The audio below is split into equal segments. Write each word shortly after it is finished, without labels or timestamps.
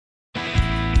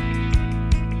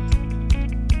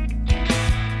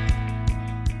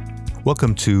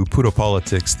Welcome to Puro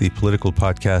Politics, the political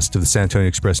podcast of the San Antonio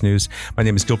Express News. My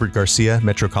name is Gilbert Garcia,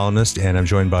 Metro columnist, and I'm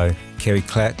joined by Carrie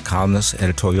Clack, columnist,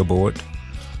 editorial board.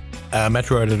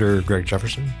 Metro editor Greg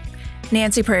Jefferson.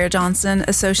 Nancy Pryor-Johnson,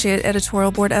 associate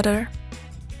editorial board editor.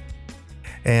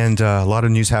 And a lot of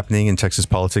news happening in Texas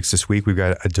politics this week. We've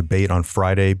got a debate on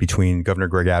Friday between Governor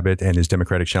Greg Abbott and his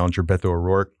Democratic challenger Beto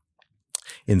O'Rourke.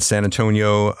 In San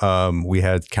Antonio, we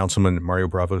had Councilman Mario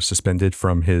Bravo suspended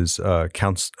from his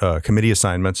committee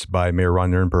assignments by Mayor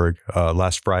Ron Nirenberg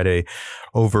last Friday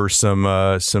over some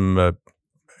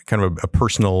kind of a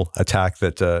personal attack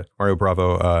that Mario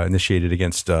Bravo initiated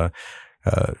against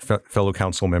fellow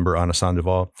council member Ana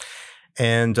Sandoval.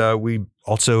 And we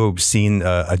also seen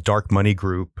a dark money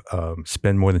group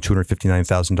spend more than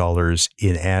 $259,000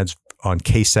 in ads on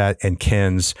KSAT and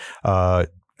KENS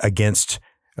against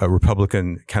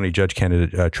Republican county judge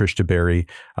candidate Trish DeBerry.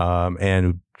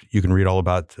 And you can read all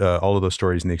about all of those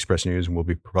stories in the Express News, and we'll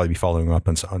probably be following up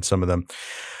on some of them.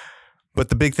 But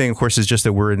the big thing, of course, is just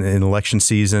that we're in election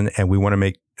season, and we want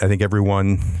to I think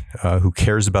everyone who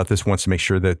cares about this wants to make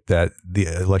sure that the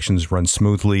elections run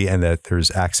smoothly and that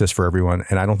there's access for everyone.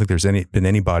 And I don't think there's been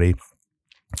anybody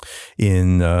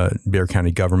in Bexar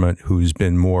County government who's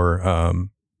been more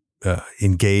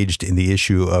engaged in the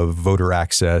issue of voter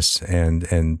access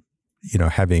and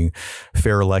having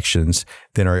fair elections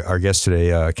than our guest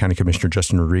today, County Commissioner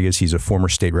Justin Rodriguez. He's a former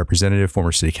state representative,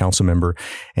 former city council member,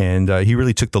 and he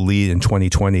really took the lead in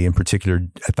 2020, in particular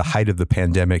at the height of the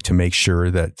pandemic, to make sure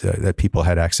that people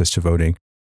had access to voting.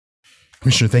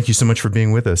 Commissioner, thank you so much for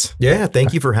being with us. Yeah,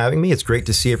 thank you for having me. It's great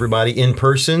to see everybody in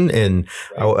person. And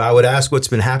I would ask what's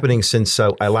been happening since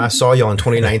I last saw you in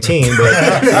 2019. But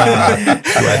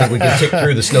I think we can tick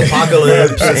through the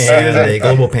snowpocalypse and a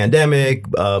global pandemic.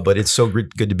 But it's so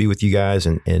good to be with you guys,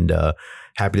 and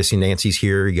happy to see Nancy's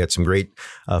here. You got some great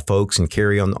folks, and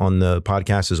Carrie on the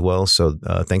podcast as well. So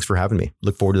thanks for having me.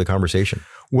 Look forward to the conversation.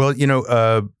 Well,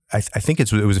 I think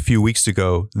it was a few weeks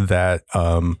ago that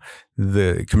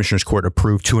the Commissioner's Court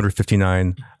approved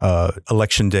 259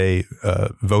 Election Day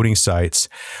voting sites,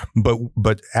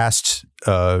 but asked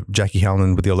Jackie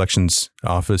Hallinan with the Elections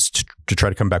Office to try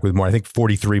to come back with more. I think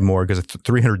 43 more, because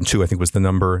 302 I think was the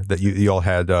number that you all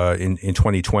had in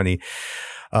 2020.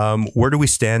 Where do we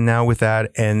stand now with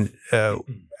that? And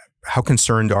how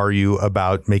concerned are you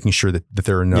about making sure that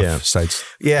there are enough sites?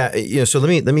 Yeah. So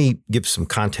let me give some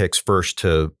context first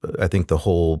to, I think, the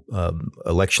whole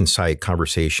election site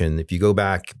conversation. If you go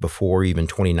back before even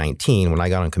 2019, when I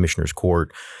got on Commissioner's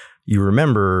Court, you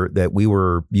remember that we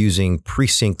were using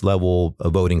precinct level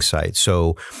voting sites.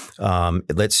 So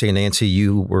let's say, Nancy,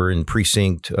 you were in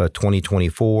precinct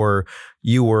 2024.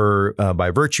 You were, by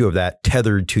virtue of that,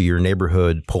 tethered to your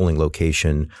neighborhood polling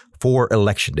location for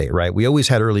Election Day, right? We always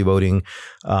had early voting.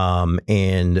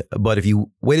 But if you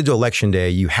waited to Election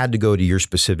Day, you had to go to your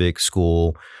specific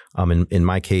school. In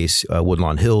my case,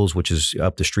 Woodlawn Hills, which is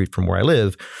up the street from where I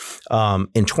live.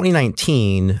 In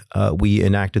 2019, we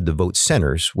enacted the vote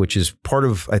centers, which is part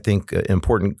of, I think,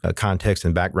 important context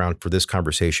and background for this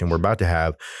conversation we're about to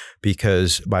have,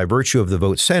 because by virtue of the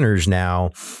vote centers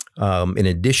now, in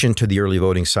addition to the early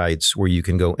voting sites where you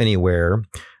can go anywhere,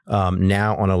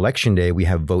 now on Election Day, we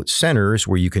have vote centers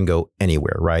where you can go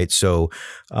anywhere, right? So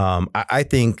I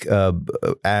think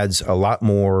adds a lot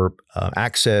more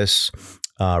access,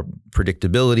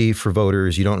 predictability for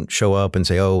voters. You don't show up and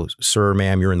say, "Oh, sir,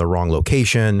 ma'am, you're in the wrong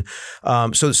location."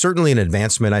 So certainly an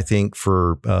advancement, I think,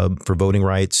 for voting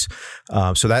rights.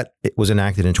 So that was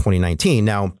enacted in 2019.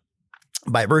 Now,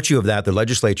 by virtue of that, the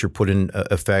legislature put in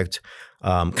effect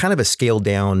kind of a scaled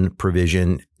down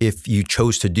provision if you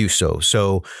chose to do so.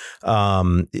 So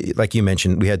like you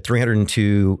mentioned, we had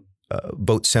 302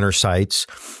 vote center sites.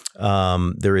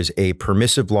 There is a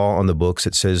permissive law on the books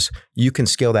that says you can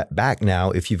scale that back now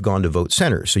if you've gone to vote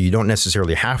centers. So you don't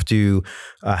necessarily have to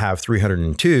have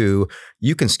 302.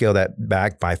 You can scale that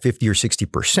back by 50 or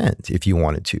 60% if you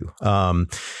wanted to.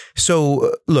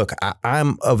 So look,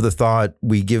 I'm of the thought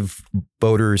we give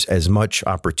voters as much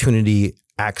opportunity,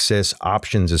 access,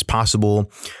 options as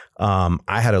possible.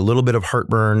 I had a little bit of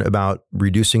heartburn about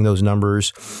reducing those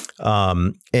numbers.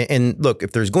 And look,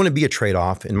 if there's going to be a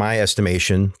trade-off, in my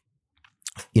estimation,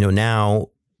 now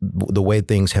the way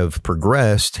things have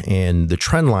progressed and the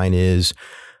trend line is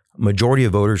majority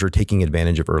of voters are taking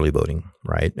advantage of early voting,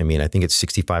 right? I mean, I think it's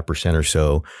 65% or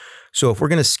so. So if we're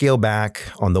going to scale back,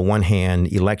 on the one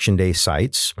hand, Election Day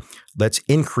sites, let's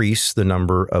increase the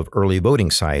number of early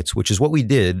voting sites, which is what we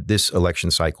did this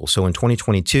election cycle. So in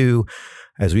 2022,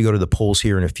 as we go to the polls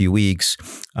here in a few weeks,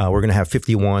 we're going to have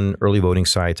 51 early voting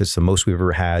sites. It's the most we've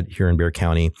ever had here in Bexar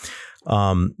County.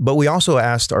 But we also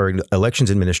asked our elections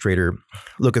administrator,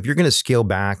 look, if you're going to scale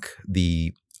back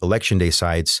the election day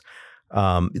sites,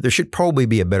 there should probably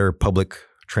be a better public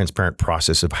transparent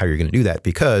process of how you're going to do that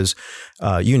because,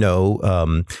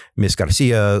 Ms.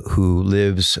 Garcia, who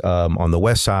lives on the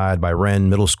west side by Wren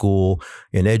Middle School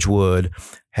in Edgewood,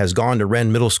 has gone to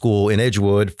Wren Middle School in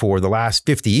Edgewood for the last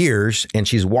 50 years, and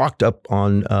she's walked up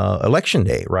on election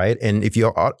day, right? And if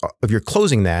you're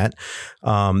closing that,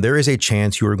 there is a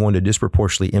chance you are going to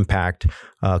disproportionately impact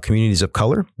communities of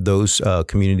color, those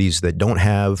communities that don't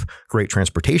have great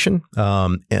transportation,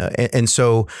 and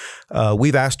so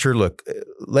we've asked her, look,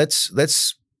 let's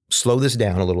slow this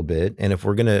down a little bit. And if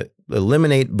we're going to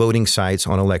eliminate voting sites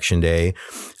on election day,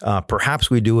 perhaps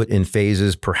we do it in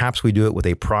phases. Perhaps we do it with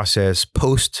a process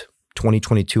post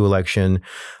 2022 election.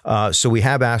 So we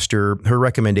have asked her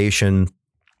recommendation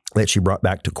that she brought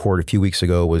back to court a few weeks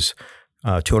ago was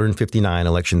 259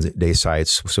 election day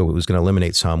sites. So it was going to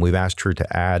eliminate some. We've asked her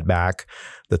to add back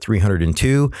the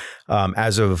 302.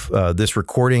 As of this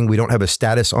recording, we don't have a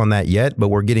status on that yet, but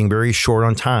we're getting very short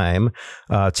on time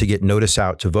to get notice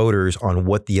out to voters on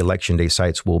what the election day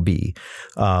sites will be.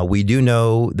 We do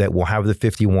know that we'll have the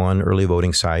 51 early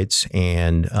voting sites,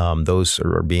 and those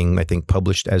are being, I think,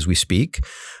 published as we speak.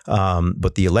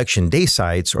 But the election day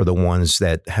sites are the ones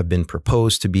that have been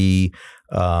proposed to be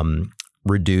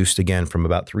reduced again from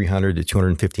about 300 to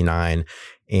 259.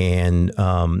 And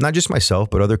not just myself,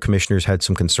 but other commissioners had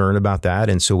some concern about that.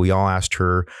 And so we all asked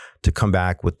her to come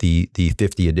back with the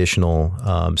 50 additional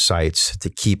sites to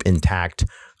keep intact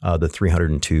the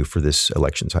 302 for this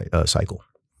election cycle.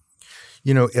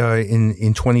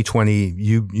 In 2020,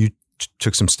 you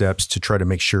took some steps to try to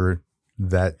make sure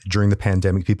that during the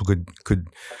pandemic, people could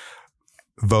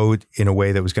vote in a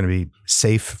way that was going to be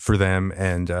safe for them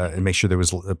and make sure there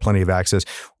was plenty of access.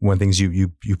 One of the things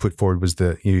you put forward was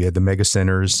you had the mega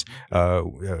centers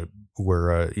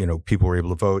where people were able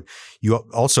to vote. You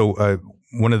also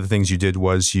one of the things you did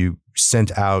was you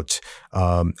sent out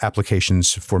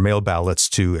applications for mail ballots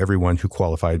to everyone who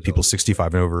qualified, people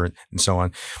 65 and over, and so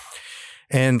on.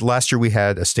 And last year we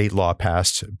had a state law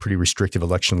passed, a pretty restrictive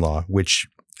election law, which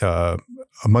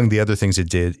among the other things it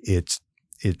did, it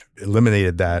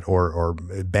eliminated that or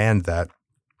banned that.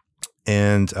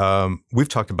 And we've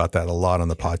talked about that a lot on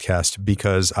the podcast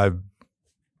because I've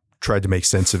tried to make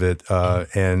sense of it.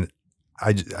 And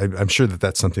I'm sure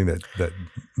that's something that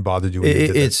bothered you. When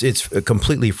you did that. It's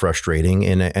completely frustrating.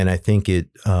 And I think it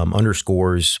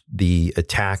underscores the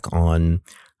attack on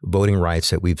voting rights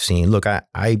that we've seen. Look,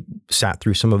 I sat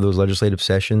through some of those legislative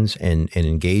sessions and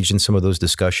engaged in some of those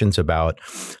discussions about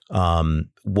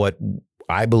what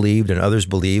I believed and others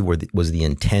believed was the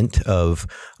intent of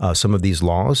some of these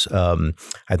laws.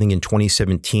 I think in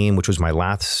 2017, which was my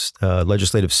last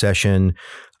legislative session,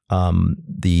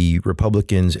 the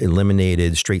Republicans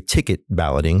eliminated straight ticket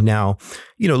balloting. Now,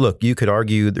 look, you could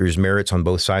argue there's merits on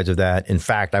both sides of that. In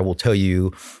fact, I will tell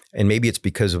you, and maybe it's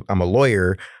because I'm a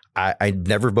lawyer, I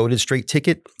never voted straight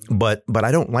ticket, but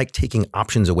I don't like taking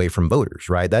options away from voters,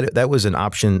 right? That was an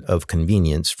option of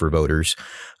convenience for voters.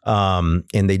 And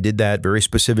they did that very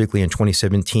specifically in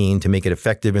 2017 to make it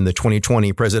effective in the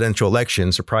 2020 presidential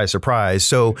election. Surprise, surprise.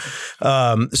 So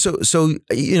there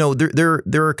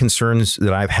are concerns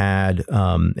that I've had,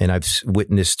 and I've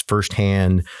witnessed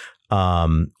firsthand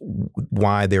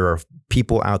why there are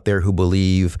people out there who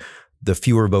believe the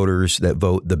fewer voters that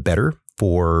vote, the better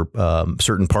for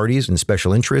certain parties and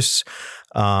special interests.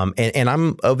 And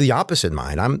I'm of the opposite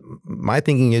mind. My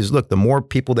thinking is, look, the more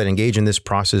people that engage in this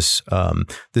process,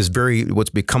 what's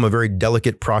become a very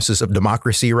delicate process of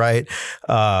democracy, right?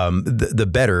 The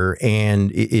better.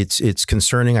 And it's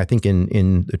concerning. I think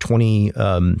in the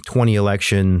 2020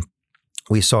 election,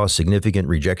 we saw a significant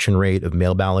rejection rate of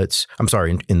mail ballots. I'm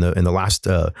sorry, in the last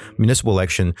municipal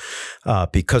election,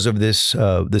 because of this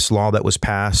law that was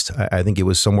passed. I think it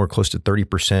was somewhere close to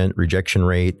 30% rejection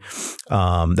rate.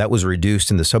 That was reduced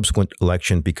in the subsequent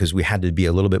election because we had to be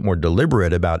a little bit more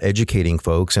deliberate about educating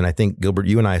folks. And I think, Gilbert,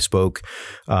 you and I spoke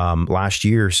last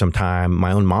year sometime.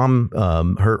 My own mom,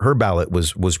 her ballot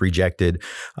was rejected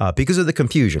because of the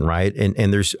confusion, right?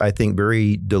 And there's, I think,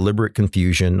 very deliberate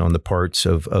confusion on the parts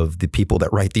of the people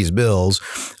that write these bills.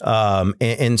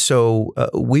 And so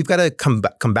we've got to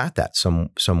combat that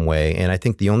some way. And I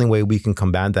think the only way we can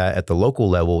combat that at the local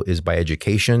level is by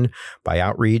education, by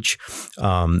outreach.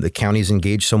 The county's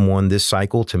engaged someone this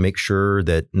cycle to make sure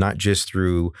that not just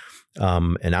through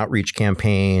an outreach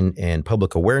campaign and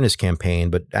public awareness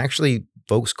campaign, but actually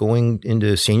folks going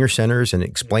into senior centers and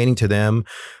explaining to them,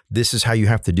 this is how you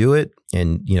have to do it.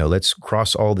 And, let's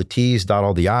cross all the T's, dot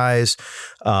all the I's,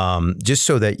 just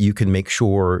so that you can make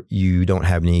sure you don't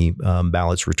have any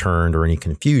ballots returned or any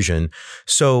confusion.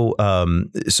 So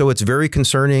it's very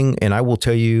concerning. And I will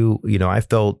tell you, I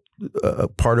felt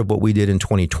part of what we did in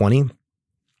 2020,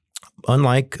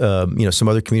 unlike, some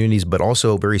other communities, but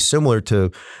also very similar to,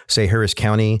 say, Harris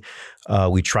County.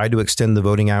 We tried to extend the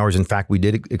voting hours. In fact, we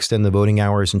did extend the voting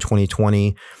hours in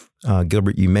 2020.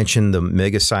 Gilbert, you mentioned the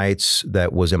mega sites.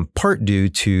 That was in part due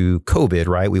to COVID,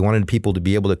 right? We wanted people to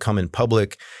be able to come in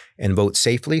public and vote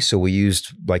safely. So we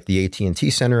used like the AT&T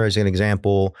Center as an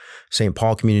example, St.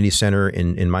 Paul Community Center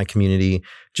in my community,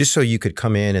 just so you could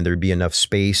come in and there'd be enough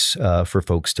space for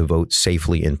folks to vote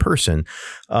safely in person.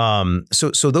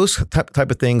 So those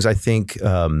type of things, I think,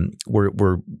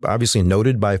 were obviously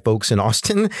noted by folks in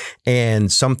Austin,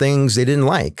 and some things they didn't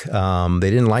like. They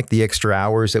didn't like the extra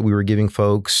hours that we were giving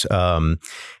folks.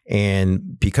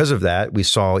 And because of that, we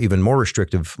saw even more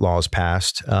restrictive laws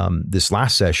passed this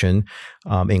last session,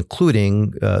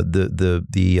 including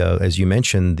as you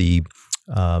mentioned, the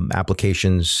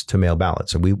applications to mail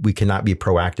ballots. So we cannot be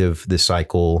proactive this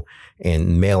cycle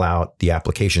and mail out the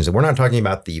applications. And we're not talking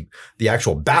about the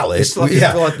actual ballot. It's like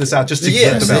fill this out just to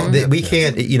get the ballot. We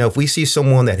can't. If we see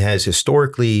someone that has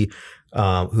historically,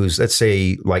 who's, let's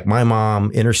say, like my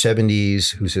mom, in her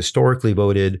 70s, who's historically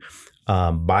voted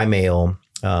by mail,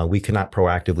 we cannot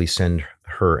proactively send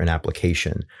her an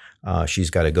application. She's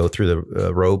got to go through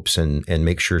the ropes and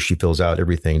make sure she fills out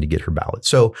everything to get her ballot.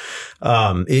 So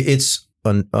it's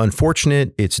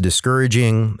unfortunate. It's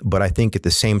discouraging. But I think at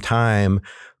the same time,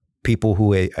 people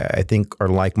who I think are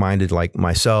like-minded, like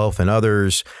myself and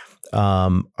others,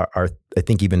 are I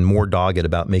think even more dogged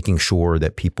about making sure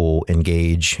that people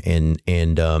engage and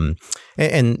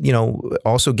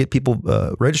also get people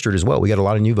registered as well. We got a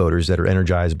lot of new voters that are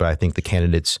energized by, I think, the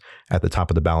candidates at the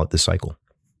top of the ballot this cycle.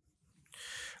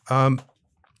 One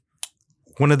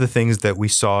of the things that we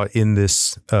saw in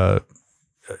this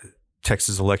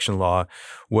Texas election law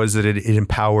was that it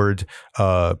empowered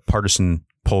partisan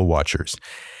poll watchers.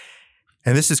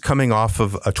 And this is coming off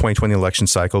of a 2020 election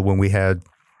cycle when we had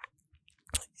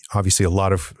obviously a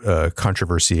lot of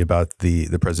controversy about the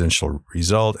presidential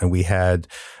result, and we had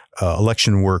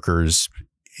election workers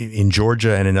in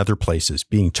Georgia and in other places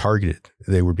being targeted.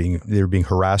 They were being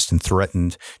harassed and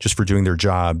threatened just for doing their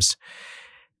jobs.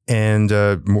 And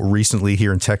more recently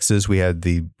here in Texas, we had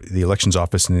the elections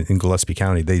office in Gillespie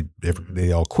County.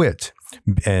 They all quit,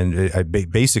 and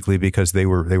basically because they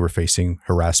were facing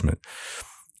harassment.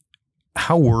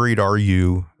 How worried are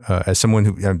you as someone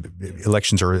who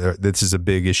elections are? This is a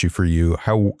big issue for you.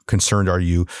 How concerned are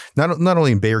you, not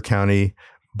only in Bexar County,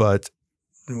 but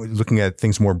looking at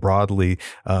things more broadly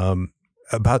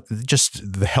about just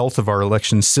the health of our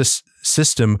election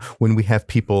system when we have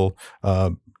people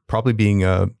probably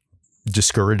being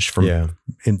discouraged from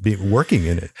working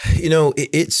in it?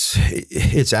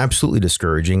 It's absolutely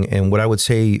discouraging. And what I would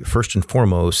say first and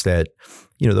foremost, that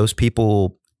those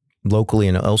people locally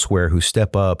and elsewhere who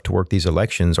step up to work these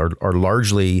elections are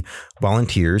largely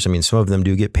volunteers. I mean, some of them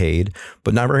do get paid,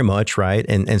 but not very much, right?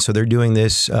 And so they're doing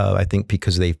this, I think,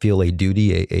 because they feel a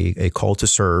duty, a call to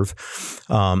serve.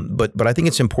 But I think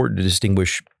it's important to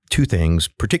distinguish two things,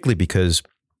 particularly because,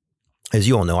 as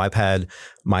you all know, I've had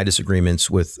my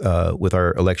disagreements with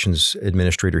our elections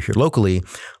administrator here locally,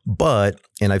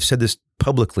 and I've said this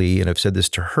publicly, and I've said this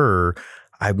to her,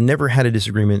 I've never had a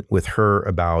disagreement with her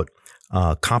about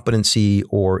competency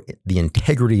or the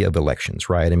integrity of elections,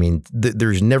 right? I mean,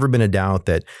 there's never been a doubt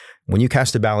that when you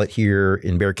cast a ballot here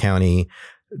in Bexar County,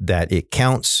 that it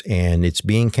counts and it's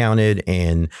being counted,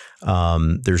 and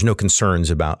there's no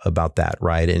concerns about that,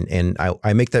 right? And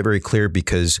I make that very clear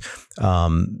because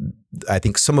I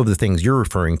think some of the things you're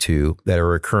referring to that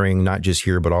are occurring not just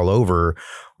here but all over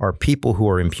are people who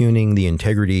are impugning the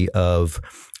integrity of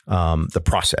the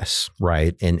process,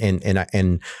 right?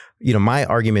 And my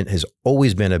argument has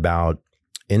always been about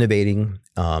innovating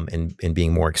and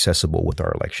being more accessible with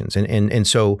our elections, and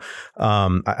so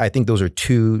I think those are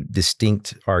two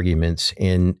distinct arguments,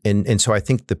 and so I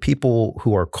think the people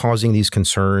who are causing these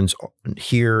concerns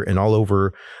here and all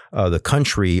over the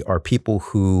country are people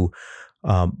who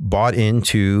bought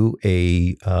into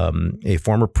a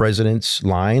former president's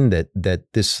line that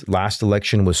this last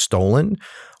election was stolen,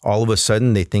 all of a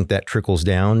sudden they think that trickles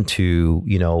down to,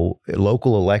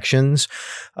 local elections,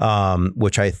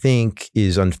 which I think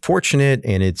is unfortunate.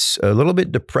 And it's a little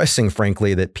bit depressing,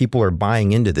 frankly, that people are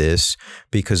buying into this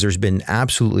because there's been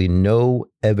absolutely no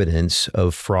evidence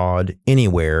of fraud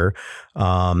anywhere.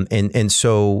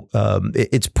 So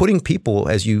it's putting people,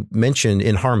 as you mentioned,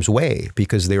 in harm's way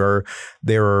because there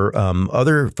are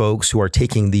other folks who are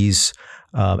taking these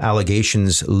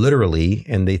allegations literally,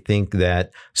 and they think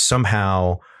that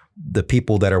somehow the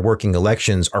people that are working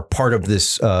elections are part of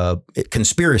this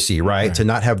conspiracy, right, to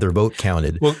not have their vote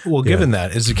counted. Well, given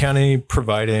that, is the county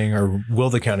providing, or will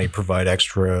the county provide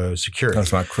extra security?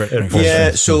 That's not correct.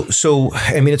 Yeah. So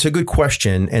I mean, it's a good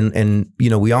question, and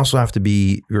we also have to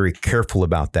be very careful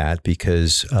about that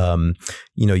because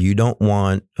you don't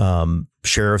want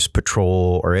sheriff's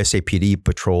patrol or SAPD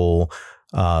patrol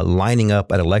lining up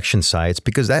at election sites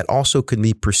because that also could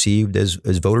be perceived as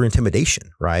voter intimidation,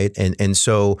 right? And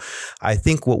so I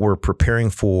think what we're preparing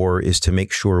for is to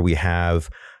make sure we have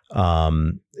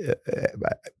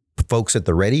folks at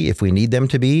the ready if we need them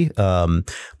to be,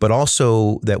 but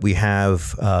also that we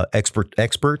have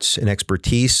experts and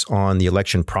expertise on the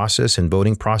election process and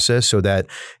voting process, so that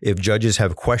if judges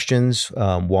have questions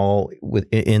while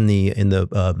in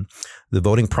the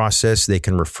voting process, they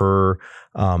can refer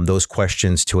those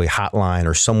questions to a hotline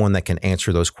or someone that can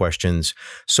answer those questions.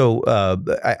 So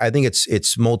I think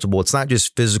it's multiple. It's not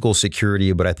just physical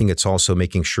security, but I think it's also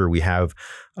making sure we have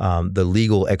the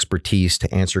legal expertise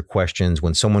to answer questions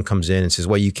when someone comes in and says,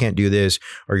 well, you can't do this,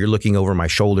 or you're looking over my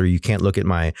shoulder, you can't look at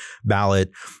my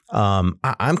ballot.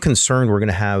 I'm concerned we're going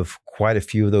to have quite a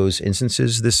few of those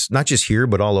instances, this not just here,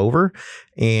 but all over.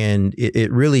 And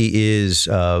it really is,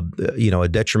 a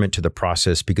detriment to the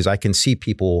process because I can see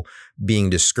people being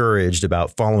discouraged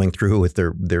about following through with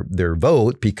their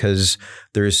vote because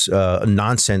there's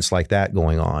nonsense like that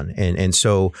going on. And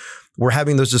so we're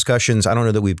having those discussions. I don't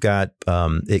know that we've got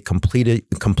it completely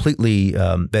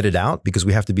vetted out because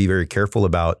we have to be very careful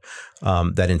about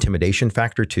that intimidation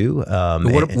factor too.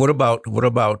 What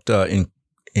about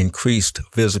increased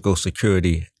physical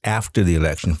security after the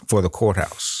election for the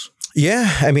courthouse?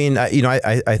 Yeah, I mean,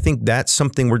 I think that's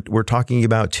something we're talking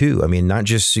about too. I mean, not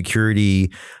just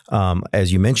security,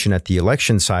 as you mentioned at the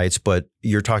election sites, but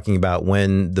you're talking about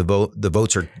when the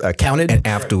votes are counted and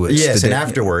afterwards. Yes, and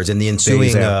afterwards, and the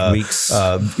ensuing weeks.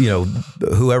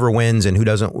 Whoever wins and who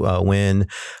doesn't win.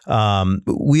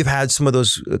 We've had some of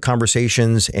those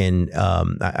conversations, and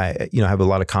I have a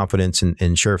lot of confidence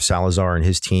in Sheriff Salazar and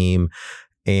his team,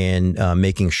 and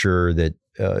making sure that.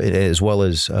 As well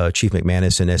as Chief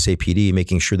McManus and SAPD,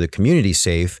 making sure the community's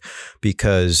safe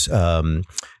because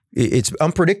it's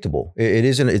unpredictable.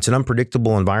 It's an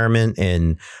unpredictable environment,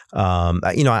 and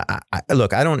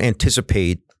look, I don't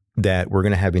anticipate that we're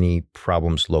going to have any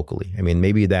problems locally. I mean,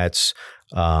 maybe that's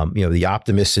the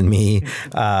optimist in me.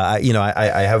 I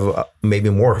have maybe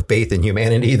more faith in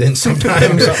humanity than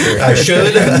sometimes I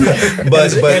should.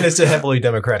 But it's a heavily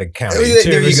Democratic county.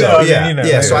 There you go.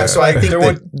 Yeah. So I think there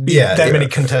won't be that many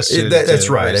contested. That's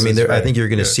right. I mean, I think you're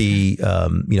going to see,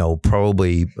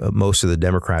 probably most of the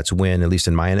Democrats win, at least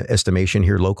in my estimation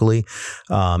here locally,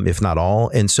 if not all.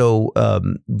 And so,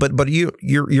 but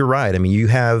you're right. I mean, you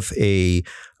have a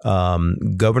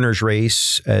governor's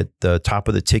race at the top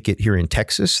of the ticket here in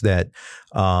Texas that,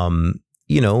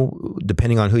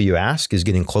 depending on who you ask, is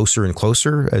getting closer and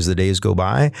closer as the days go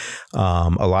by.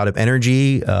 A lot of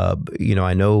energy.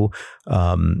 I know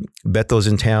Beto's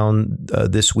in town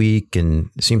this week,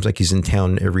 and it seems like he's in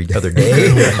town every other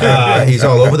day. He's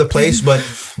all over the place,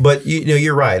 but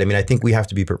you're right. I mean, I think we have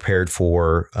to be prepared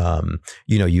for,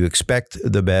 you expect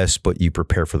the best, but you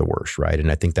prepare for the worst, right?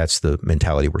 And I think that's the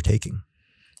mentality we're taking.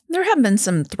 There have been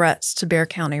some threats to Bexar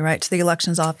County, right, to the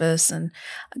elections office. And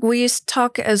we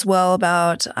talk as well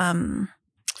about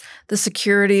the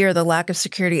security or the lack of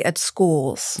security at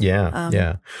schools. Yeah.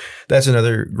 That's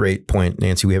another great point,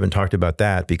 Nancy. We haven't talked about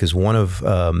that because one of,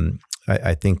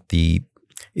 I think, the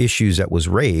issues that was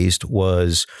raised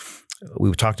was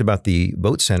we talked about the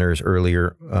vote centers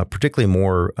earlier, particularly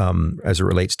more as it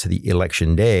relates to the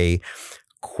election day.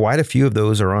 Quite a few of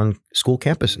those are on school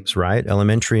campuses, right?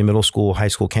 Elementary and middle school, high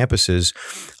school campuses.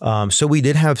 So we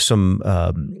did have some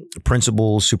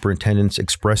principals, superintendents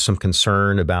express some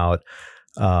concern about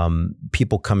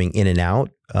people coming in and out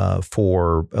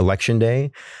for election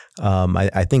day.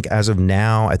 I think as of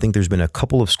now, I think there's been a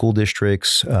couple of school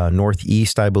districts,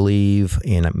 Northeast, I believe,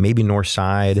 and maybe North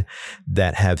Side,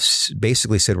 that have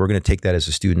basically said we're going to take that as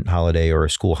a student holiday or a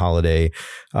school holiday,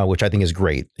 which I think is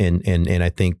great. And I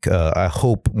think I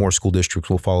hope more school districts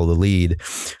will follow the lead,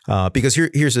 because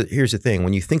here's the thing.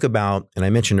 When you think about, and I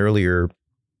mentioned earlier,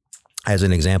 as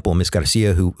an example, Miss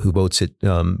Garcia, who votes at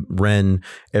Ren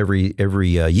every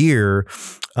year,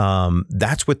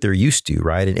 that's what they're used to,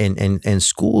 right? And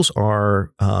schools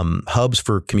are hubs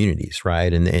for communities,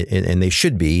 right? And they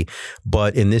should be,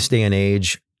 but in this day and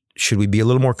age, should we be a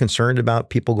little more concerned about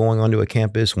people going onto a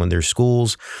campus when there's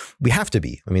schools? We have to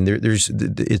be. I mean,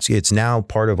 it's now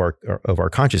part of our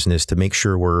consciousness to make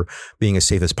sure we're being as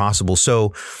safe as possible.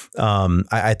 So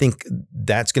I think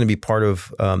that's going to be part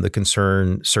of the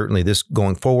concern, certainly this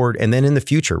going forward. And then in the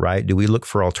future, right? Do we look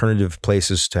for alternative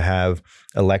places to have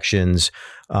elections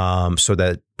so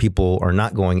that people are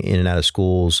not going in and out of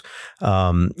schools?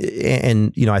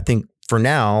 And I think for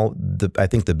now, I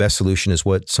think the best solution is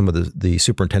what some of the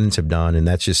superintendents have done, and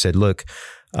that's just said, look,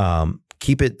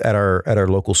 keep it at our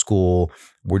local school.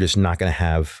 We're just not going to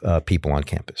have people on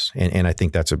campus, and I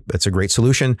think that's a great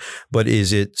solution. But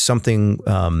is it something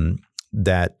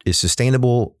that is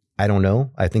sustainable? I don't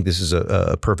know. I think this is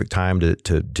a perfect time to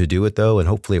do it, though, and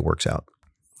hopefully it works out.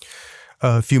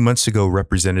 A few months ago,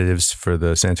 representatives for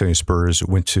the San Antonio Spurs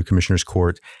went to Commissioner's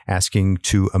Court asking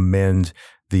to amend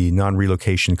the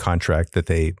non-relocation contract that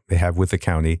they have with the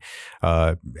county.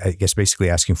 I guess basically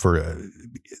asking for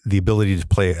the ability to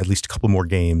play at least a couple more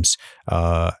games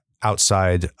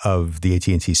outside of the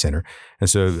AT&T Center. And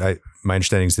so my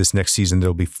understanding is this next season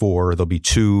there'll be 4. There'll be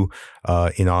 2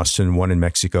 in Austin, 1 in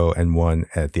Mexico, and 1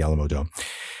 at the Alamodome.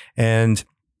 And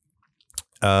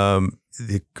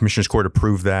the Commissioner's Court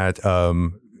approved that,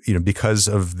 because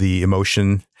of the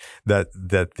emotion that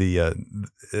the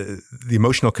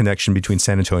emotional connection between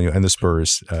San Antonio and the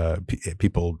Spurs,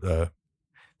 people,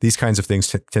 these kinds of things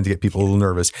tend to get people a little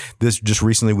nervous. This just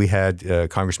recently we had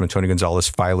Congressman Tony Gonzalez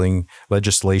filing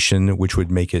legislation which would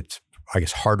make it, I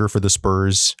guess, harder for the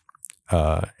Spurs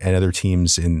and other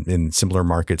teams in similar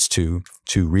markets to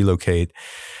relocate.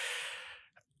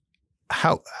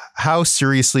 How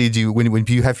seriously do you, when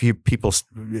you have people,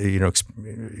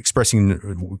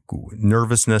 expressing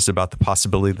nervousness about the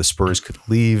possibility the Spurs could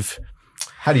leave?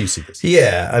 How do you see this?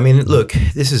 Yeah, I mean, look,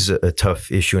 this is a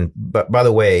tough issue. And by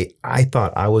the way, I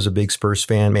thought I was a big Spurs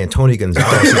fan. Man, Tony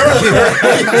Gonzalez,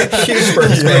 huge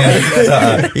Spurs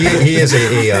fan. He is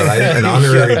an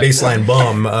honorary baseline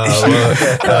bum.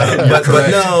 But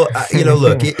no,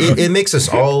 look, it makes us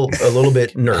all a little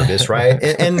bit nervous, right?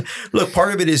 And look,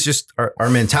 part of it is just our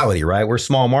mentality, right? We're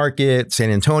small market, San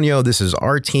Antonio. This is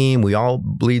our team. We all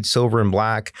bleed silver and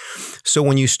black. So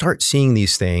when you start seeing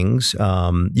these things,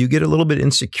 you get a little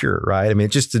bit insecure, right? I mean,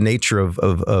 it's just the nature of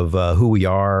who we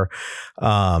are.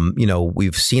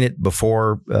 We've seen it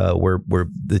before where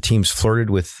the teams flirted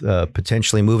with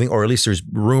potentially moving, or at least there's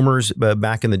rumors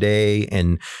back in the day.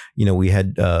 And, we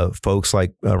had folks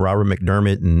like Robert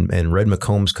McDermott and Red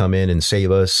McCombs come in and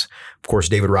save us. Of course,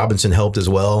 David Robinson helped as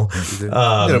well.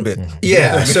 A little bit.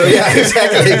 Yeah. So yeah,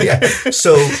 exactly. Yeah.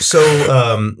 So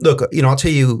look, I'll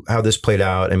tell you how this played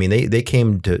out. I mean, they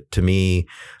came to me.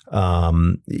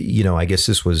 I guess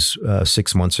this was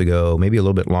 6 months ago, maybe a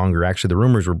little bit longer. Actually, the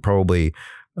rumors were probably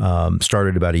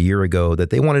started about a year ago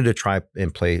that they wanted to try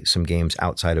and play some games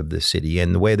outside of the city.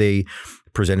 And the way they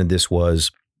presented this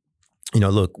was,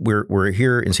 look, we're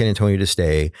here in San Antonio to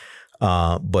stay.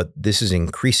 But this has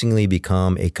increasingly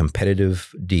become a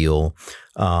competitive deal,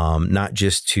 not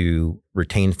just to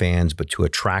retain fans, but to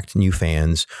attract new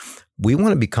fans. We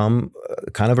want to become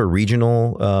kind of a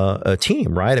regional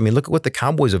team, right? I mean, look at what the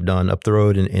Cowboys have done up the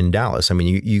road in Dallas. I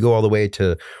mean, you go all the way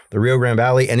to the Rio Grande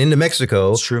Valley and into Mexico.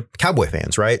 That's true. Cowboy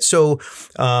fans, right? So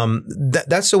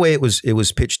that's the way it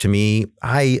was pitched to me.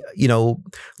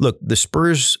 Look, the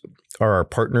Spurs are our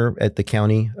partner at the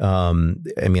county. I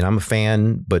mean, I'm a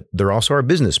fan, but they're also our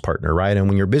business partner, right? And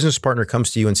when your business partner comes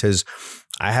to you and says,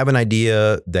 I have an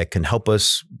idea that can help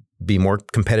us be more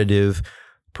competitive,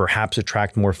 perhaps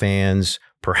attract more fans,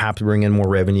 perhaps bring in more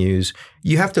revenues,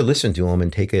 you have to listen to them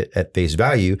and take it at face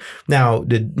value. Now,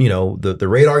 did the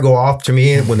radar go off to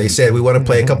me when they said we want to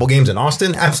play a couple games in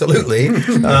Austin? Absolutely.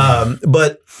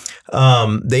 But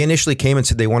they initially came and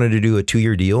said they wanted to do a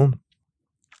 2-year deal.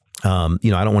 I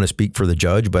don't want to speak for the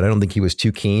judge, but I don't think he was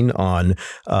too keen on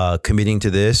committing to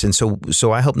this. And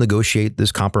so I helped negotiate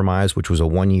this compromise, which was a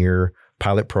 1-year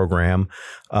pilot program,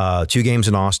 2 games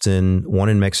in Austin, 1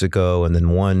 in Mexico, and then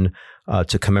 1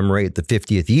 to commemorate the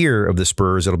 50th year of the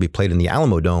Spurs. It'll be played in the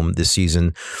Alamodome this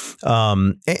season.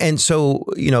 And so,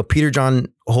 Peter John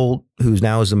Holt, who's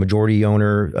now is the majority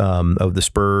owner of the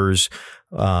Spurs,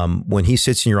 when he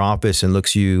sits in your office and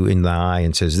looks you in the eye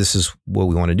and says, this is what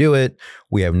we want to do it,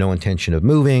 we have no intention of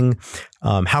moving,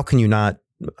 how can you not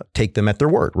take them at their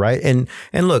word, right? And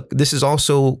look, this is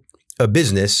also a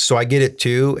business, so I get it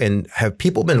too. And have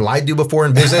people been lied to before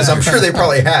in business? I'm sure they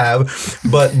probably have.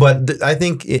 But I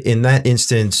think in that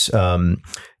instance,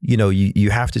 you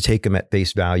have to take them at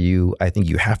face value. I think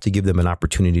you have to give them an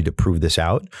opportunity to prove this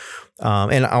out.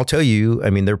 And I'll tell you, I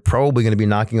mean, they're probably going to be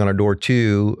knocking on our door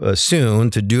too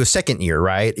soon to do a second year,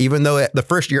 right? Even though the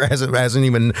first year hasn't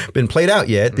even been played out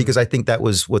yet, because I think that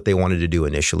was what they wanted to do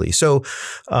initially. So,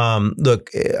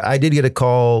 look, I did get a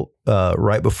call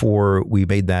right before we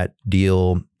made that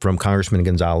deal from Congressman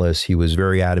Gonzalez. He was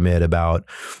very adamant about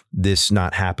this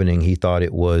not happening. He thought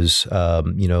it was,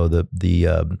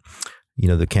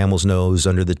 the camel's nose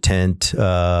under the tent,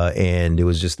 and it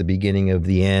was just the beginning of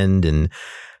the end. And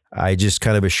I just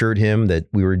kind of assured him that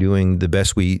we were doing the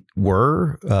best we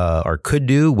were or could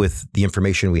do with the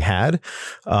information we had.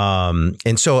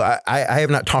 And so I have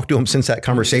not talked to him since that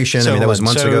conversation. I mean, that was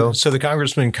months ago. So the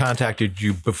congressman contacted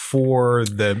you before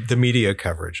the media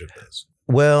coverage of this?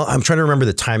 Well, I'm trying to remember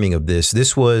the timing of this.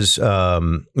 This was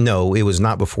no, it was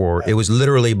not before. It was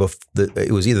literally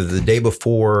it was either the day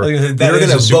before. That we were is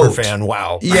gonna a super vote. fan.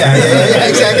 Wow. Yeah,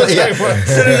 exactly. Yeah.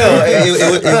 No,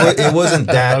 it wasn't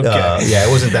that. Okay. It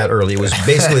wasn't that early. It was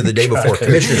basically the day before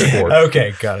Commissioner's Court.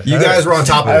 Okay, got it. You guys were on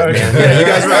top of it, man. Yeah, you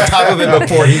guys were on top of it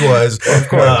before he was.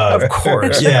 Of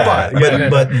course. Yeah,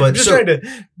 but I'm just trying to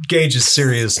gauge his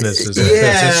seriousness as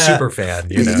a super fan.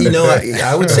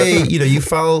 I would say you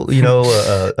follow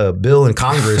a bill in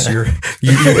Congress. You're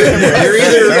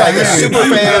either like a super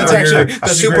fan or you're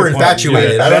super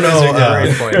infatuated. Yeah, I don't know.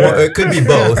 Well, it could be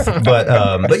both,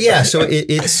 but yeah. So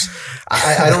it's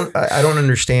I don't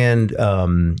understand.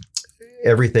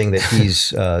 Everything that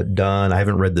he's done. I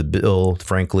haven't read the bill,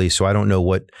 frankly, so I don't know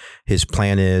what his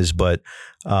plan is. But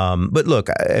look,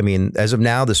 I mean, as of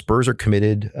now, the Spurs are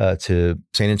committed to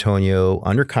San Antonio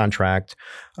under contract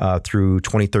through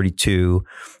 2032.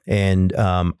 And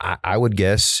I would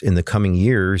guess in the coming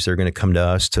years, they're going to come to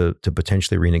us to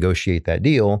potentially renegotiate that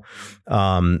deal.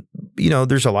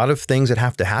 There's a lot of things that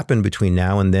have to happen between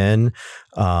now and then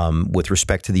with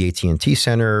respect to the AT&T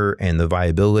Center and the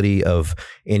viability of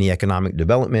any economic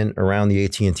development around the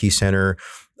AT&T Center.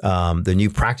 The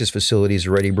new practice facilities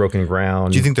already broken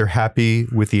ground. Do you think they're happy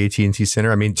with the AT&T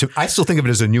Center? I mean, I still think of it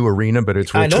as a new arena, but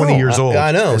it's 20 years old.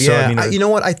 I know. So, yeah. I mean, you know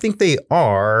what? I think they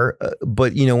are.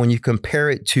 But, when you compare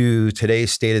it to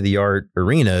today's state-of-the-art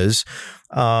arenas,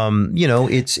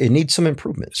 it needs some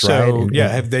improvements, right? So,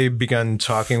 have they begun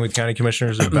talking with county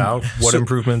commissioners about what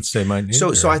improvements they might need?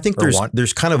 So I think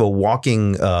there's kind of a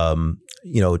walking,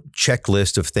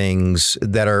 checklist of things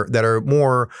that are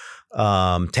more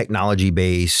technology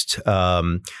based,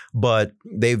 but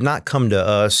they've not come to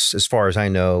us, as far as I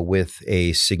know, with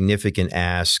a significant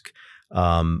ask,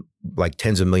 like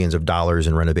tens of millions of dollars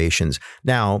in renovations.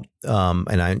 Now,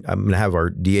 and I'm going to have our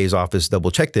DA's office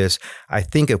double check this. I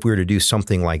think if we were to do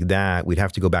something like that, we'd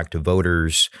have to go back to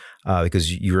voters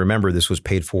because you remember this was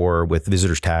paid for with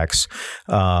visitors tax.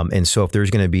 And so if there's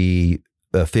going to be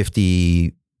a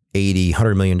 $50, $80,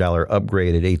 $100 million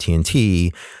upgrade at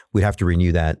AT&T, we'd have to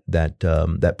renew that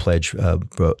pledge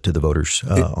to the voters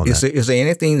on that. Is there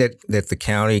anything that the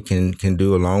county can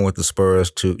do along with the Spurs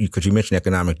because you mentioned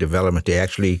economic development to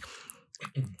actually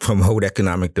promote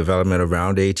economic development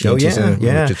around AT&T Center?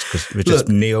 Yeah. Which is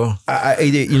nil.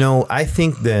 I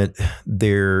think that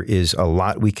there is a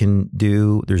lot we can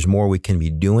do. There's more we can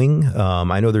be doing.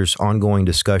 I know there's ongoing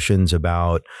discussions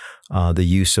about the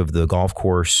use of the golf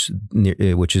course,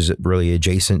 which is really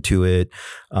adjacent to it.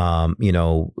 I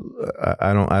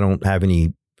don't have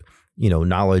any,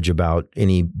 knowledge about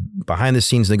any behind the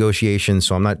scenes negotiations.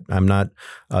 So I'm not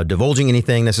divulging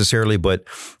anything necessarily, but,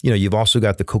 you've also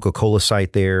got the Coca-Cola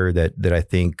site there that I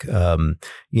think,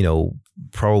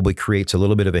 probably creates a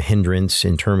little bit of a hindrance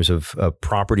in terms of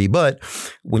property. But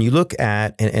when you look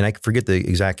at, and I forget the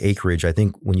exact acreage, I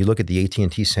think when you look at the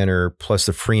AT&T Center plus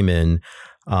the Freeman,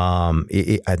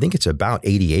 I think it's about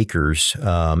 80 acres,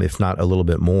 if not a little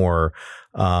bit more.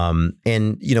 And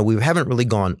we haven't really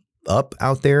gone up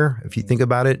out there. If you think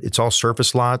about it, it's all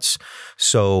surface lots.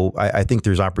 So I think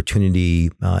there's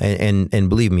opportunity. And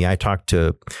believe me, I talked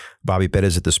to Bobby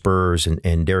Perez at the Spurs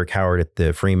and Derek Howard at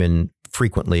the Freeman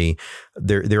frequently.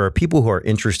 There are people who are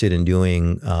interested in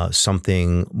doing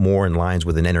something more in lines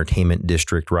with an entertainment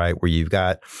district, right? Where you've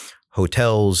got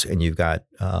hotels and you've got,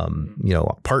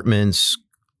 apartments,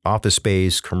 office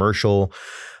space, commercial.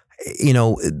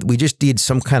 We just need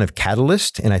some kind of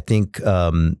catalyst. And I think,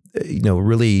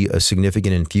 really a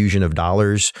significant infusion of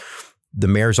dollars. The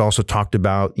mayor's also talked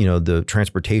about, the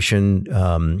transportation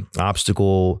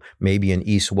obstacle, maybe an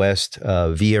east-west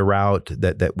via route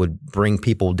that would bring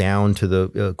people down to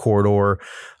the corridor.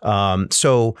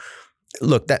 So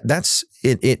look, that's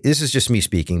it. This is just me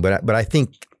speaking, but I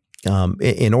think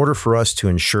in order for us to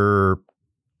ensure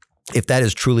if that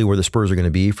is truly where the Spurs are going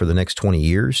to be for the next 20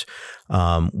 years,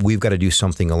 we've got to do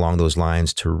something along those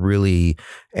lines to really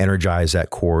energize that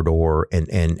corridor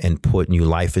and put new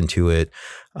life into it.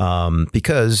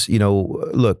 Because,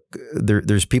 look,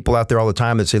 there's people out there all the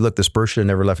time that say, look, the Spurs should have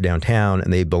never left downtown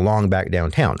and they belong back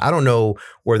downtown. I don't know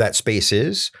where that space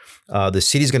is. The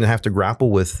city's going to have to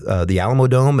grapple with the Alamo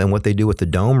Dome and what they do with the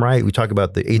dome, right? We talk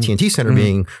about the AT&T Center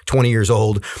being 20 years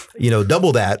old,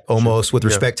 double that almost with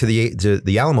respect to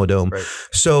the Alamo Dome. Right.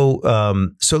 So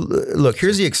look,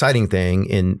 here's the exciting thing.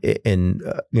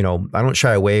 I don't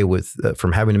shy away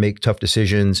from having to make tough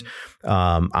decisions.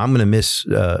 I'm going to miss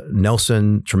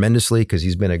Nelson tremendously because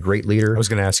he's been a great leader. I was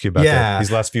going to ask you about that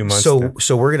these last few months.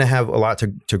 So we're going to have a lot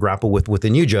to grapple with the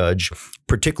new judge,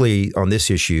 particularly on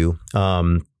this issue.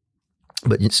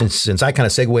 But since I kind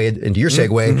of segued into your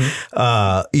segue,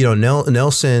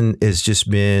 Nelson has just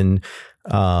been,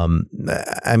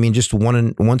 just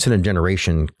once in a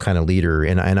generation kind of leader.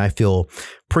 And I feel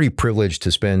pretty privileged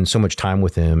to spend so much time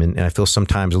with him. And I feel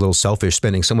sometimes a little selfish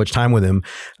spending so much time with him.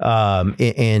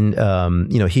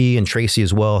 He and Tracy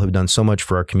as well have done so much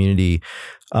for our community.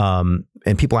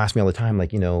 And people ask me all the time,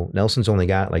 like, Nelson's only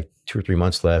got like 2 or 3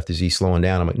 months left. Is he slowing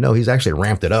down? I'm like, no, he's actually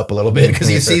ramped it up a little bit because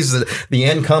he sees the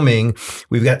end coming.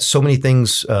 We've got so many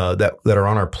things that are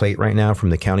on our plate right now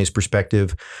from the county's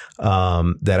perspective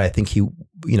that I think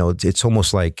it's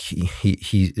almost like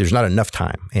he there's not enough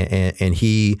time, and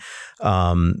he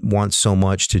wants so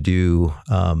much to do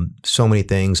so many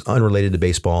things unrelated to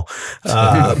baseball,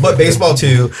 but baseball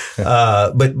too.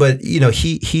 But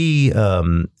he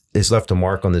has left a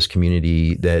mark on this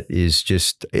community that is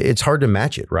just, it's hard to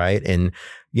match it, right? And,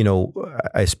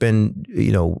 I spend,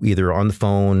 either on the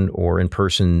phone or in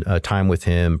person time with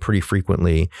him pretty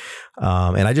frequently.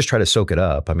 And I just try to soak it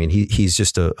up. I mean, he's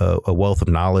just a wealth of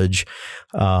knowledge.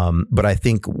 But I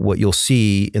think what you'll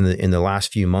see in the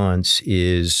last few months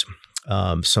is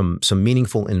some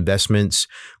meaningful investments.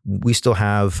 We still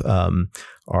have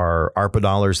our ARPA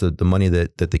dollars, the money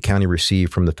that the county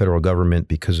received from the federal government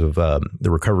because of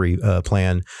the recovery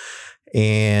plan.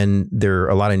 And there are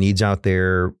a lot of needs out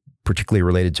there, particularly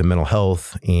related to mental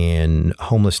health and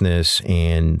homelessness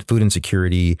and food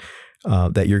insecurity,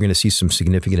 that you're going to see some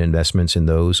significant investments in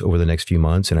those over the next few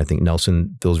months. And I think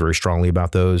Nelson feels very strongly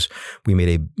about those. We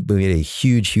made a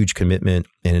huge commitment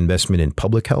and investment in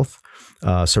public health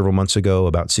several months ago,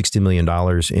 about $60 million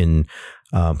in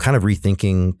kind of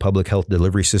rethinking public health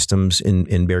delivery systems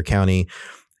in Bexar County.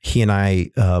 He and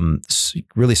I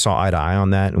really saw eye to eye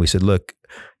on that. And we said, look,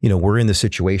 we're in this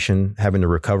situation having to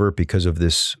recover because of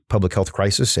this public health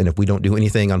crisis. And if we don't do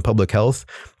anything on public health,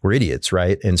 we're idiots,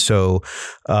 right? And so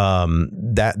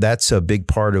that's a big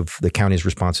part of the county's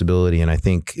responsibility. And I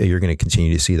think you're going to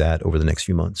continue to see that over the next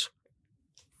few months.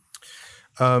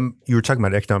 You were talking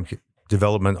about economic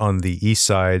development on the east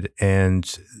side,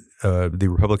 and the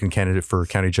Republican candidate for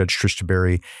County Judge Trish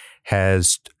DeBerry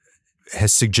has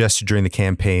suggested during the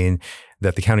campaign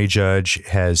that the county judge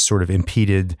has sort of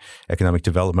impeded economic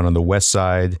development on the west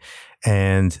side,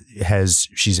 and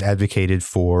she's advocated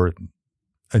for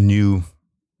a new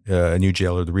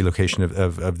jail, or the relocation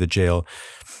of the jail.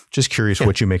 Just curious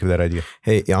what you make of that idea.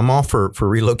 Hey, I'm all for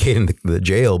relocating the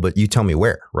jail, but you tell me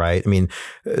where, right? I mean,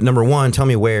 number one, tell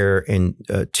me where, and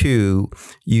two,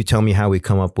 you tell me how we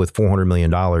come up with $400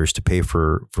 million to pay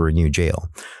for a new jail.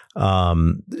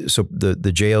 So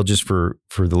the jail, just for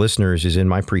the listeners, is in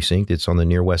my precinct. It's on the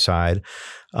near west side.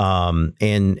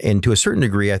 And to a certain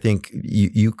degree, I think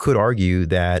you could argue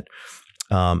that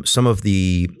some of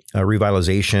the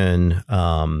revitalization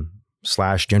 /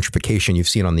 gentrification you've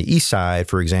seen on the east side,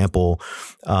 for example,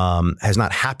 has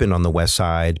not happened on the west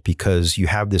side because you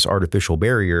have this artificial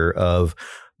barrier of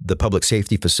the public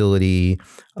safety facility,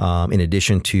 in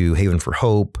addition to Haven for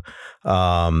Hope.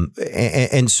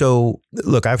 And so,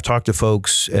 look, I've talked to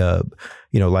folks,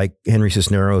 like Henry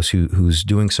Cisneros, who's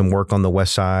doing some work on the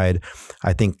west side.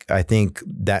 I think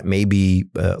that may be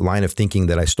a line of thinking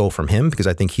that I stole from him, because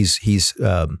I think he's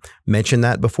mentioned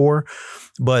that before.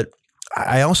 But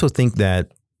I also think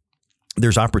that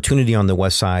there's opportunity on the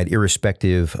west side,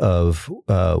 irrespective of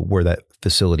where that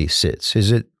facility sits.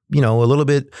 Is it, a little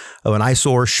bit of an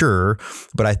eyesore? Sure.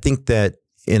 But I think that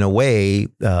in a way,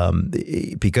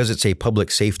 because it's a public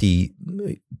safety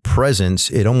presence,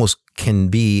 it almost can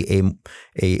be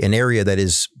an area that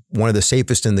is one of the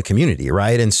safest in the community,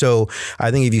 right? And so I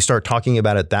think if you start talking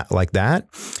about it like that,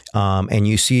 and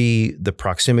you see the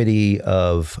proximity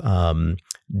of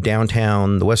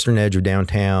downtown, the western edge of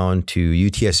downtown to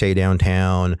UTSA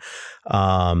downtown,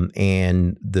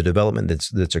 and the development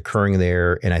that's occurring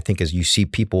there. And I think as you see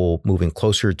people moving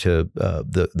closer to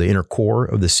the inner core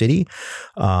of the city,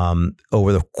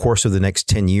 over the course of the next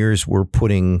 10 years, we're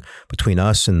putting between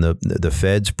us and the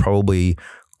feds probably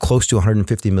close to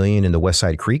 $150 million in the West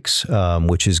Side Creeks,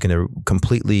 which is going to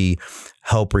completely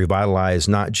help revitalize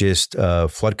not just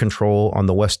flood control on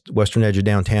the western edge of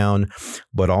downtown,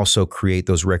 but also create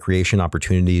those recreation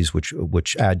opportunities,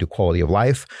 which add to quality of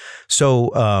life.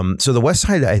 So the West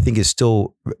Side, I think, is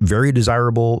still very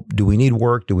desirable. Do we need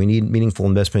work? Do we need meaningful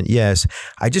investment? Yes.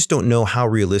 I just don't know how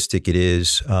realistic it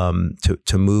is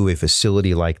to move a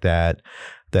facility like that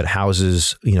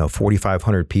houses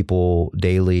 4,500 people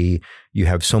daily. You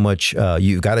have so much.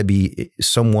 You've got to be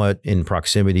somewhat in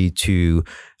proximity to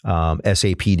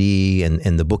SAPD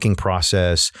and the booking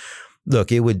process.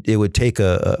 Look, it would take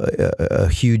a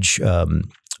huge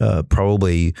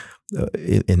probably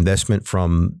investment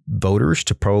from voters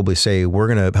to probably say we're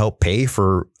going to help pay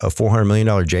for a $400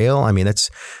 million jail. I mean, that's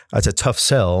a tough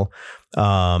sell.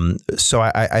 So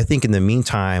I think in the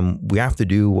meantime, we have to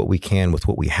do what we can with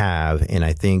what we have. And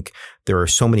I think there are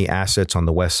so many assets on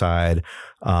the West Side.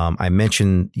 I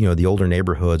mentioned, the older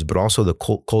neighborhoods, but also the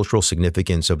cultural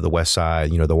significance of the West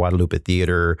Side, the Guadalupe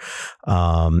Theater,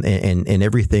 and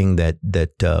everything that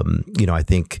I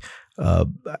think,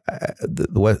 I'm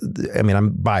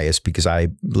biased because I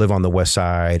live on the West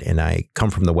Side and I come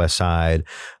from the West Side,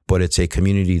 but it's a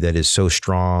community that is so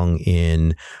strong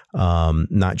in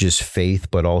not just faith,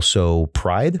 but also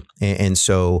pride. And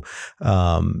so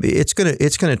it's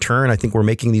gonna turn. I think we're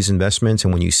making these investments,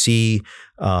 and when you see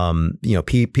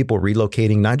people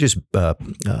relocating, not just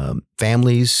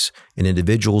families and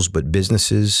individuals, but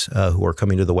businesses who are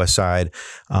coming to the West Side,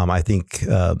 I think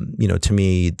to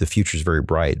me the future is very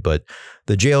bright. But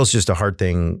the jail is just a hard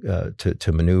thing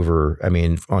to maneuver. I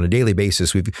mean, on a daily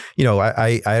basis,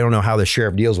 I don't know how the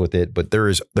sheriff deals with it, but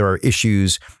there are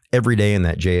issues every day in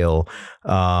that jail.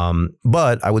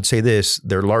 But I would say this,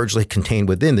 they're largely contained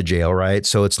within the jail, right?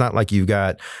 So it's not like you've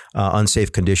got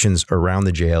unsafe conditions around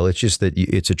the jail. It's just that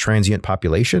it's a transient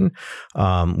population.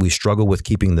 We struggle with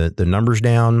keeping the numbers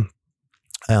down.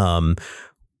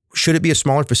 Should it be a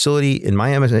smaller facility? In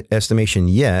my estimation,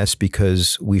 yes,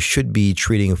 because we should be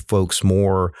treating folks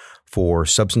more for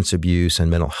substance abuse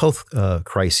and mental health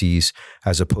crises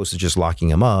as opposed to just locking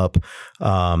them up.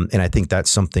 And I think that's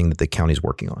something that the county's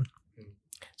working on.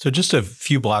 So just a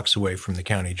few blocks away from the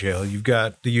county jail, you've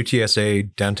got the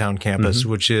UTSA downtown campus,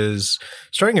 which is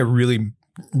starting a really,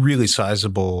 really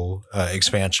sizable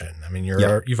expansion. I mean,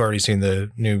 you've already seen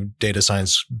the new data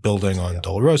science building on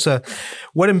Dolorosa.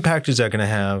 What impact is that going to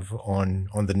have on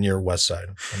the near West Side?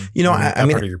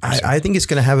 I think it's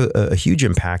going to have a huge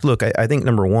impact. Look, I think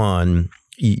number one,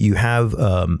 you have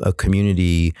a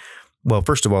community. Well,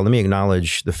 first of all, let me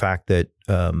acknowledge the fact that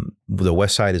the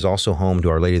West Side is also home to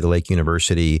Our Lady of the Lake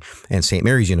University and St.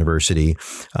 Mary's University,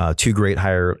 two great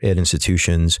higher ed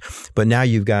institutions. But now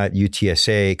you've got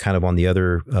UTSA kind of on the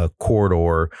other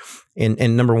corridor.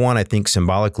 And number one, I think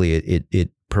symbolically,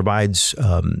 it provides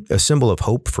a symbol of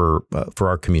hope for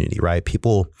our community, right?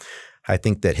 People, I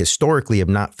think that historically have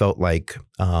not felt like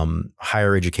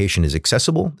higher education is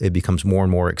accessible. It becomes more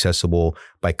and more accessible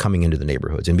by coming into the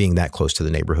neighborhoods and being that close to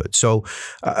the neighborhood. So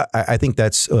I think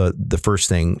that's the first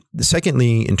thing.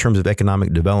 Secondly, in terms of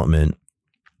economic development,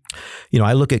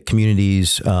 I look at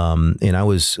communities, and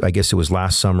I guess it was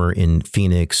last summer in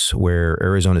Phoenix, where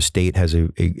Arizona State has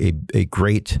a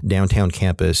great downtown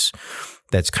campus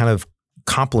that's kind of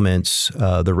complements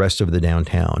the rest of the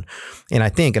downtown. And I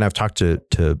think, and I've talked to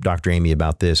Dr. Amy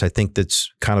about this, I think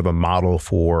that's kind of a model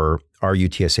for our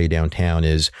UTSA downtown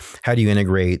is how do you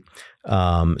integrate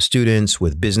students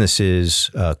with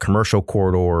businesses, commercial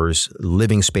corridors,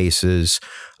 living spaces.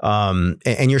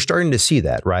 And you're starting to see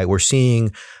that, right? We're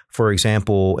seeing, for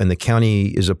example, and the county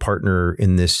is a partner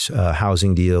in this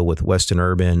housing deal with Weston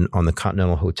Urban on the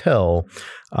Continental Hotel,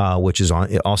 which is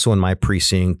also in my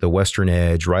precinct, the western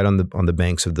edge, right on the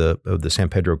banks of the San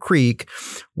Pedro Creek,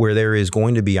 where there is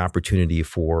going to be opportunity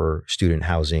for student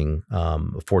housing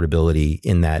affordability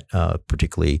in that,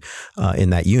 particularly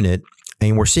in that unit.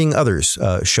 And we're seeing others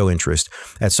show interest.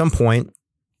 At some point,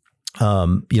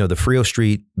 the Frio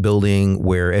Street building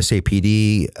where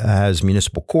SAPD has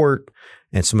municipal court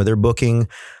and some of their booking,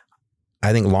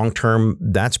 I think long-term,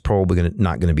 that's probably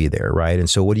not going to be there, right? And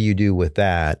so what do you do with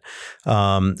that?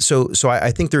 So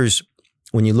I think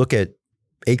when you look at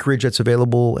acreage that's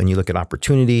available and you look at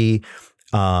opportunity,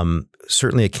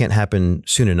 Certainly, it can't happen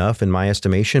soon enough, in my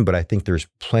estimation. But I think there's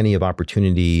plenty of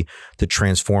opportunity to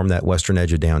transform that western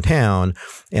edge of downtown.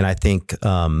 And I think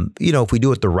if we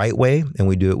do it the right way and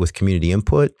we do it with community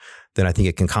input, then I think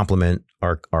it can complement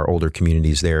our older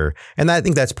communities there. And I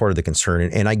think that's part of the concern.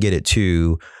 And I get it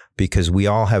too, because we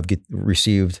all have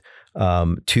received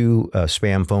 2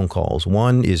 spam phone calls.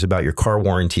 One is about your car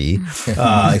warranty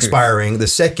expiring. The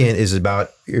second is about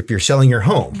if you're selling your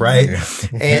home, right?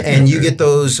 And you get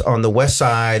those on the west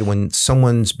side when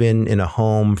someone's been in a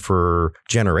home for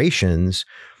generations.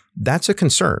 That's a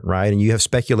concern, right? And you have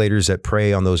speculators that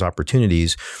prey on those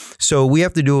opportunities. So we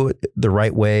have to do it the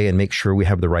right way and make sure we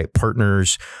have the right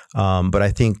partners. But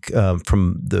I think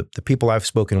from the people I've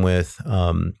spoken with,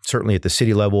 certainly at the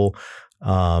city level,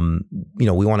 we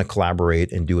want to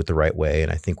collaborate and do it the right way.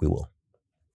 And I think we will.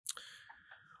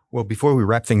 Well, before we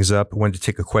wrap things up, I wanted to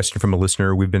take a question from a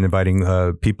listener. We've been inviting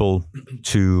people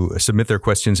to submit their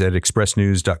questions at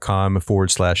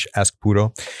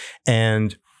expressnews.com/askpuro.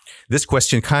 And this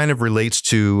question kind of relates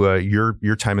to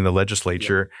your time in the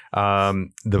legislature.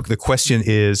 The question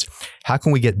is, how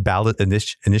can we get ballot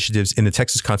initiatives in the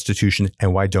Texas Constitution,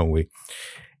 and why don't we?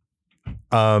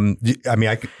 Do you want me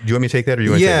to take that, or do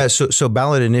you want to take it? So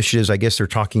ballot initiatives, I guess they're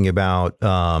talking about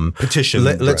petition.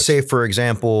 Let's say, for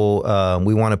example,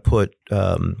 we want to put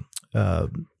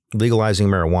legalizing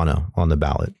marijuana on the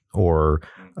ballot, or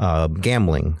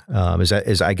gambling. Is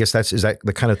that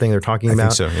the kind of thing they're talking about? I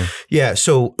think so, yeah. Yeah.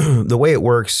 So the way it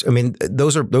works,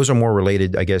 those are more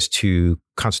related, I guess, to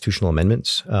constitutional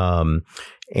amendments.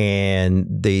 And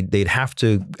they'd have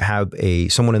to have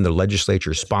someone in the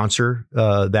legislature sponsor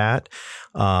that.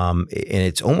 And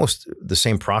it's almost the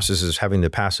same process as having to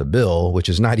pass a bill, which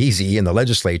is not easy in the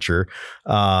legislature.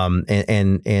 And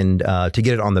to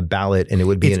get it on the ballot, and it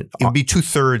would be it would be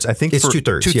 2/3. I think it's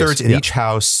 2/3. 2/3 in each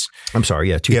house. I'm sorry,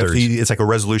 2/3. It's like a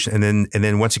resolution, and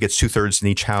then once it gets 2/3 in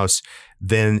each house,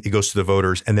 then it goes to the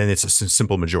voters, and then it's a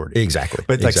simple majority. Exactly.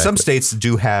 But some states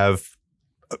do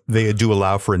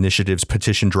allow for initiatives,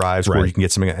 petition drives, where you can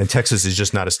get something. And Texas is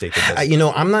just not a state that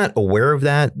does. I'm not aware of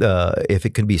that. If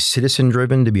it could be citizen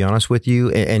driven, to be honest with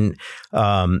you, and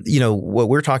what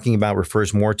we're talking about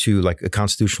refers more to like a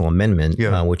constitutional amendment,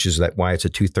 which is why it's a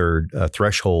 2/3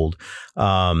 threshold.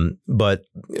 But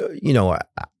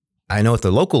I know at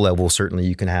the local level, certainly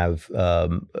you can have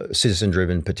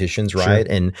citizen-driven petitions, right?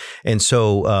 Sure. And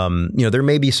so there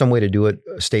may be some way to do it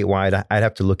statewide. I'd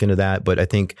have to look into that. But I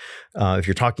think if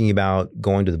you're talking about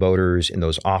going to the voters in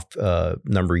those off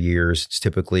number years, it's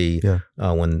typically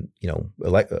when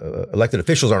elected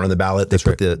officials aren't on the ballot, they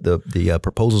put the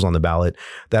proposals on the ballot.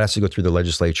 That has to go through the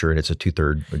legislature, and it's a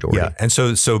 2/3 majority. Yeah, and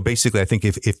so basically, I think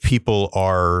if people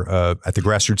are at the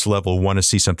grassroots level want to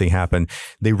see something happen,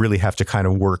 they really have to kind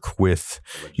of work with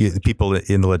the people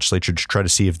in the legislature to try to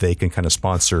see if they can kind of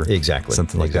sponsor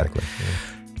something like that. Yeah.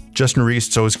 Justin Reese,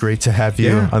 it's always great to have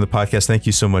you on the podcast. Thank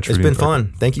you so much for being It's been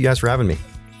fun. Thank you guys for having me.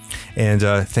 And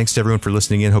thanks to everyone for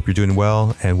listening in. Hope you're doing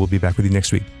well, and we'll be back with you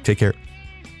next week. Take care.